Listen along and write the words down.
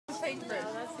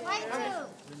White tube.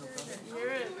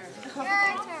 Ureter.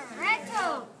 Red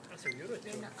tube. That's a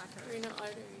ureter. Renal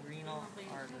artery. Renal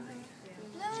artery.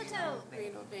 Blue tube.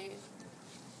 Renal vein.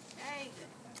 Very good.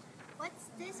 What's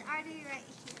this artery right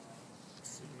here?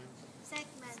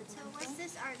 Segment. So what's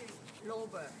this artery?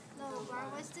 Lobar.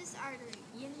 Lobar. What's this artery?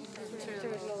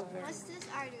 Interlobar. What's this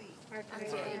artery?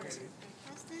 Artery.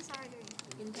 What's this artery?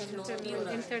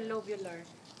 Interlobular. Interlobular.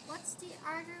 What's the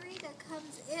artery that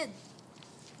comes in?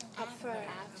 Afferent.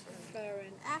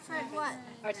 Afferent what?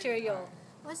 Arterial.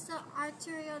 What's the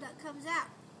arterial that comes out?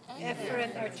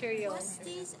 Efferent arterial. What's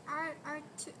these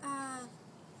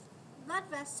blood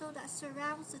vessel that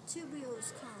surrounds the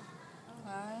tubules called?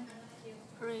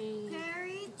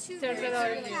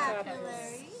 Peritubular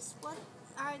capillaries. What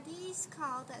are these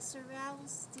called that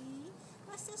surrounds the?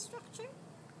 What's the structure?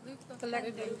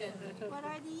 What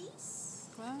are these?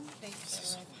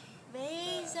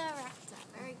 Veins aorta.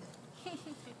 Very good.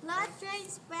 Blood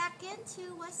drains back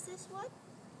into what's this one?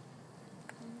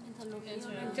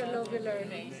 Interlobular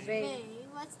vein.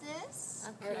 What's this?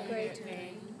 Arcuate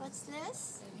vein. What's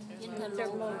this?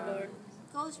 Interlobar.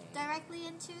 Goes directly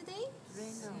into the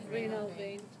Renal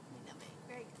vein.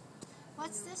 Very good.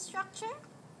 What's this structure?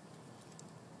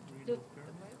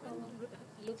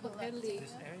 Lupapelli.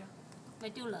 This area?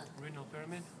 Medulla. Renal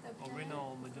pyramid? Or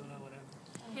renal medulla, whatever.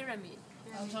 Pyramid.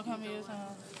 It's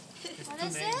What two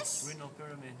is names. this? Renal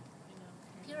pyramid.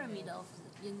 Pyramid of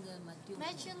in the medulla.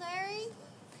 Medullary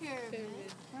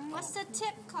pyramid. What's the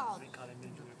tip called? They call it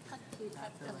medullary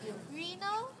pyramid.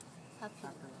 Renal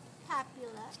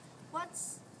papilla.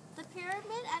 What's the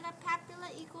pyramid and a papilla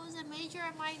equals a major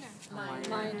or minor?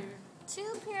 Minor.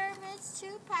 Two pyramids,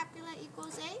 two papilla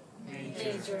equals a?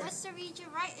 Major. What's the region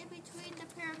right in between the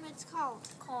pyramids called?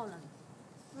 Colon.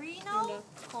 Renal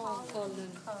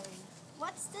Colon.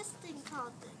 What's this thing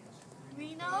called then?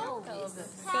 Renal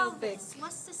Pelvis.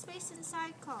 What's the space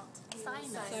inside called?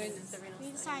 Sinus.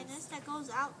 Green sinus that goes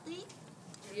out the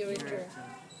Ureter.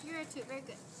 ureter. Very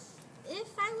good.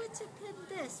 If I were to pin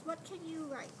this, what can you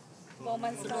write?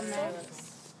 Bowman's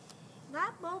glomerulus.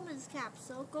 Not Bowman's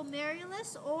capsule,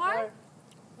 glomerulus or?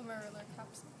 Glomerular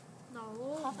capsule. No.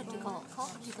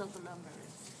 Cortical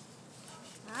glomerulus.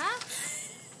 Huh?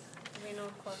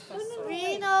 Renal corpuscle.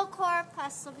 Renal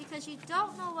corpuscle, because you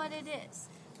don't know what it is.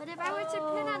 But if I were to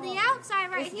pin on the outside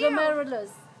right It's here, glomerulus.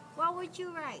 what would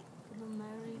you write?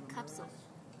 Glomerular capsule.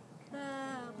 The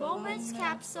Bowman's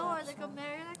capsule or the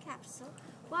glomerular capsule.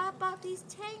 What about these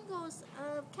tangles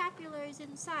of capillaries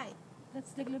inside?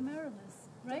 That's the glomerulus,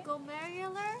 right?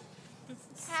 Glomerular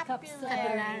Capillaries.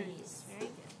 capillaries. Very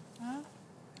good. Huh?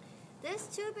 This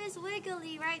tube is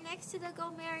wiggly right next to the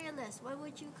glomerulus. What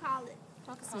would you call it?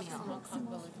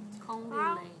 Proximal.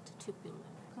 Convolute tubular.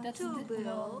 That's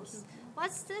Tubules.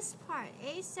 What's this part?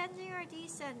 Ascending or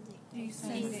descending?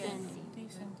 Descending.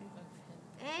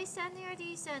 Ascending or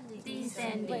descending?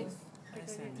 Descending.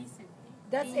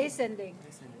 That's ascending.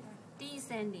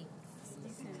 Descending.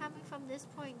 Coming from this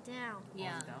point down.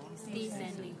 Yeah.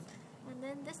 Descending. And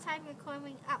then this time you're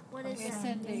coming up. What is that?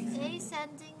 Ascending.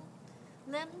 Ascending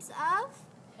limbs of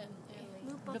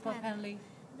Lupapelli. Lupapelli.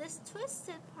 This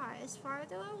twisted part is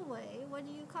farther away. What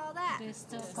do you call that?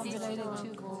 Distal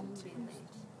convoluted tubule.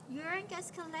 Urine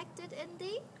gets collected in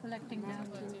the, Collecting down.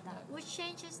 which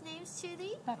changes names to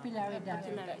the, Papillary duct.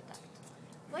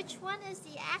 which one is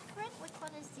the afferent, which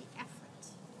one is the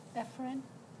efferent? Efferent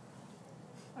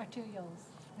arterioles.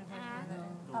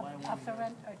 And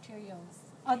Afferent arterioles.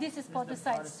 Oh, this is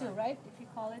podocytes too, right? If you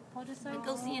call it It podocytes.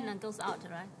 goes in and goes out,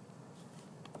 right?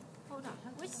 hold on.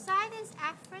 Which side is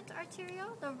afferent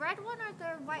arteriole? The red one or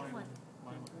the white one?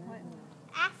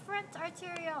 Afferent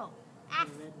arteriole.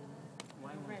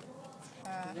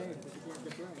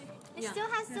 It still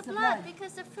has the blood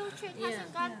because the filtrate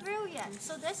hasn't gone through yet.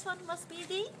 So this one must be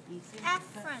the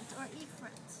afferent or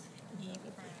efferent.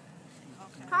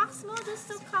 Proximal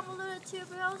distal convoluted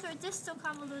tubules or distal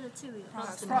convoluted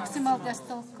tubules? Proximal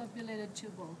distal convoluted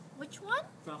tubule. Which one?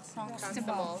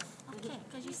 Proximal. Okay,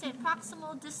 because you said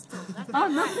proximal distal. That's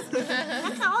not right.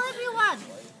 That can only be one.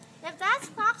 If that's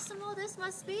proximal, this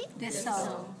must be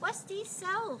Distal. What's these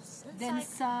cells inside?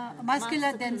 Densa,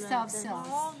 muscular densa of cells.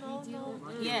 No.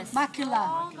 Yes.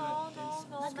 Macula. No.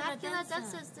 Macula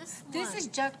densa is this one. This is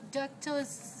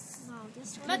ductus. No,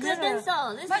 this one. Muscular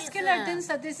densa. This Muscular is,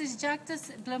 densa. This is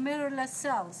ductus glomerulus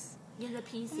cells. in the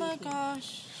PC. Oh my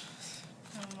gosh.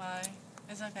 Oh my.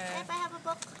 It's okay. If I have a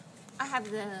book. I have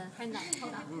the handout.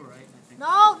 Hold on.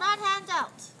 No, not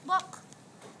handout. Book.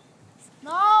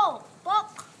 No,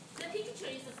 book. The picture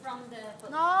is from the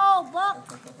book. No,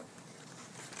 book.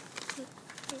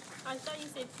 I thought you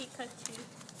said Pikachu.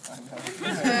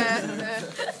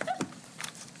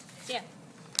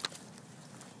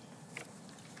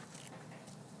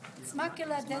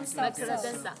 macula densa Macula cells.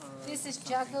 densa. This is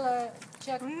jugular,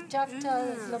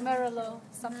 glomerular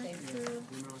something.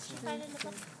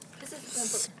 This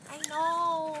is I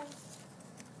know.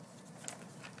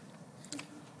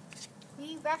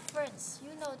 We reference.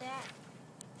 You know that.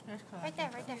 Right there,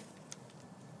 right there.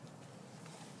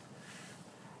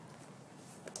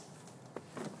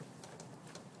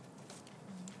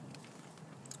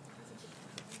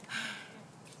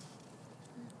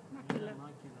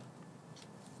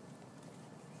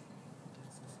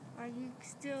 Are you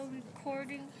still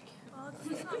recording? Oh,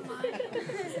 this is not mine.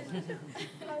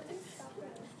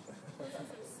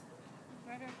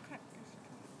 Better cut this.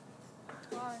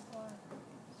 Why?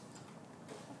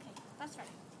 Okay, that's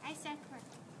right. I said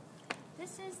correct.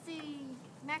 This is the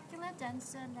macula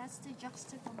densa, and that's the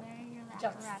juxtaglomerular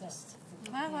apparatus.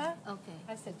 What? okay.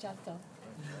 I said juctal.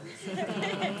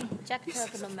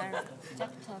 Juxtaglomerular.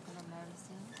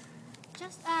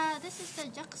 This is the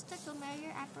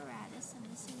juxtaglomerular apparatus, and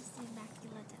this is the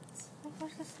macula densa.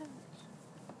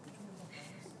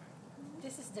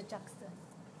 This is the juxta.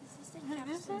 This is the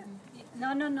capsule.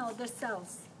 No, the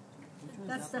cells.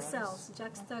 That's the cells,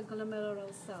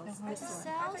 juxtaglomerular cells. The This one. cells I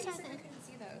are thought you said the we couldn't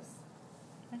see those.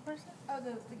 Oh,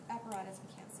 the apparatus we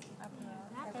can't see.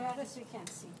 Apparatus we can't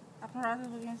see. Apparatus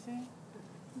we can see?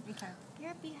 Okay.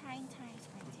 You're behind times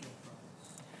right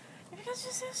there. Because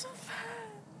you said so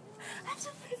fast. I'm so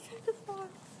perfect as well.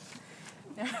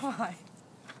 Never mind.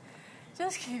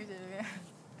 Just keep doing it.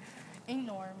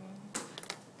 Ignore me.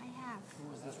 I have.